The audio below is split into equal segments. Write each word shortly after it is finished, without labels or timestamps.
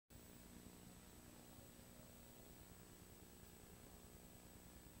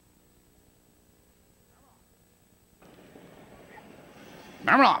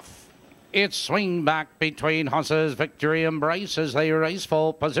They're off. It's swing back between horses. Victory Embrace as they race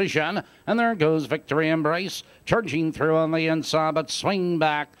full position. And there goes Victory Embrace, charging through on the inside, but swing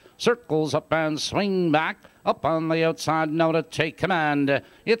back, circles up and swing back. Up on the outside now to take command.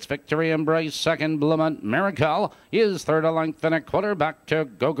 It's Victory Embrace. Second, Bloomin' Miracle is third, a length and a quarter. Back to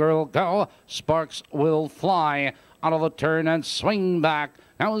Go Girl Go. Sparks Will Fly out of the turn and swing back.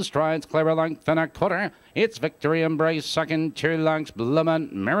 Now strides clear, a length and a quarter. It's Victory Embrace. Second, 2 lengths, Bloomin'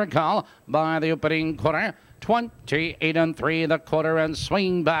 Miracle by the opening quarter. 28 and 3 the quarter, and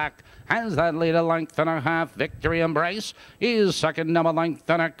swing back has that lead, a length and a half. Victory Embrace is second, now a length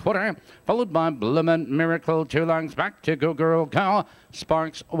and a quarter, followed by Bloomin' Miracle. 2 lengths back to Go Girl Go.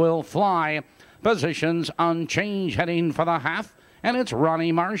 Sparks Will Fly. Positions unchanged, heading for the half, and it's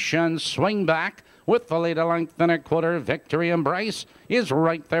Ronnie Marsh and swing back with the lead, a length and a quarter. Victory Embrace is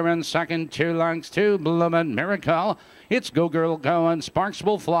right there in second, 2 lengths to Bloomin' Miracle. It's Go Girl Go and Sparks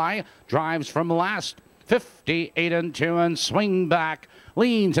Will Fly drives from last. 58 and 2 and swing back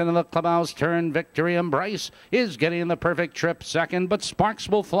leans into the clubhouse turn. Victory Embrace is getting the perfect trip second, but Sparks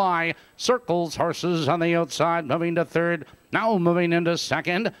Will Fly circles horses on the outside, moving to third, now moving into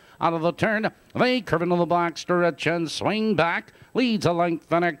second. Out of the turn, they curve into the black stretch and swing back. Leads a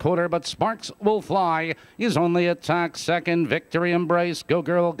length and a quarter, but Sparks Will Fly is on the attack second. Victory Embrace, Go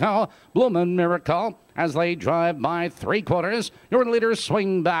Girl Go, Bloomin' Miracle as they drive by 3/4. Your leader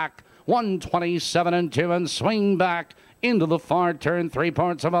swing back. 127 and 2 and swing back into the far turn,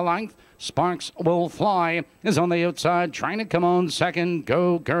 3/4 of a length. Sparks Will Fly is on the outside, trying to come on second.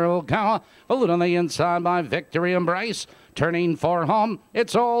 Go Girl Go, followed on the inside by Victory Embrace. Turning for home,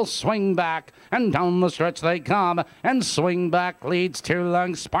 it's all swing back, and down the stretch they come, and swing back leads 2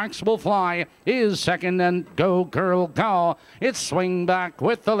 lengths. Sparks Will Fly is second, and Go Girl Go. It's swing back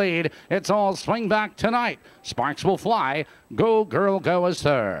with the lead. It's all swing back tonight. Sparks Will Fly, Go Girl Go is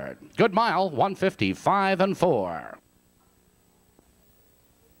third. Good mile, 155 and 4.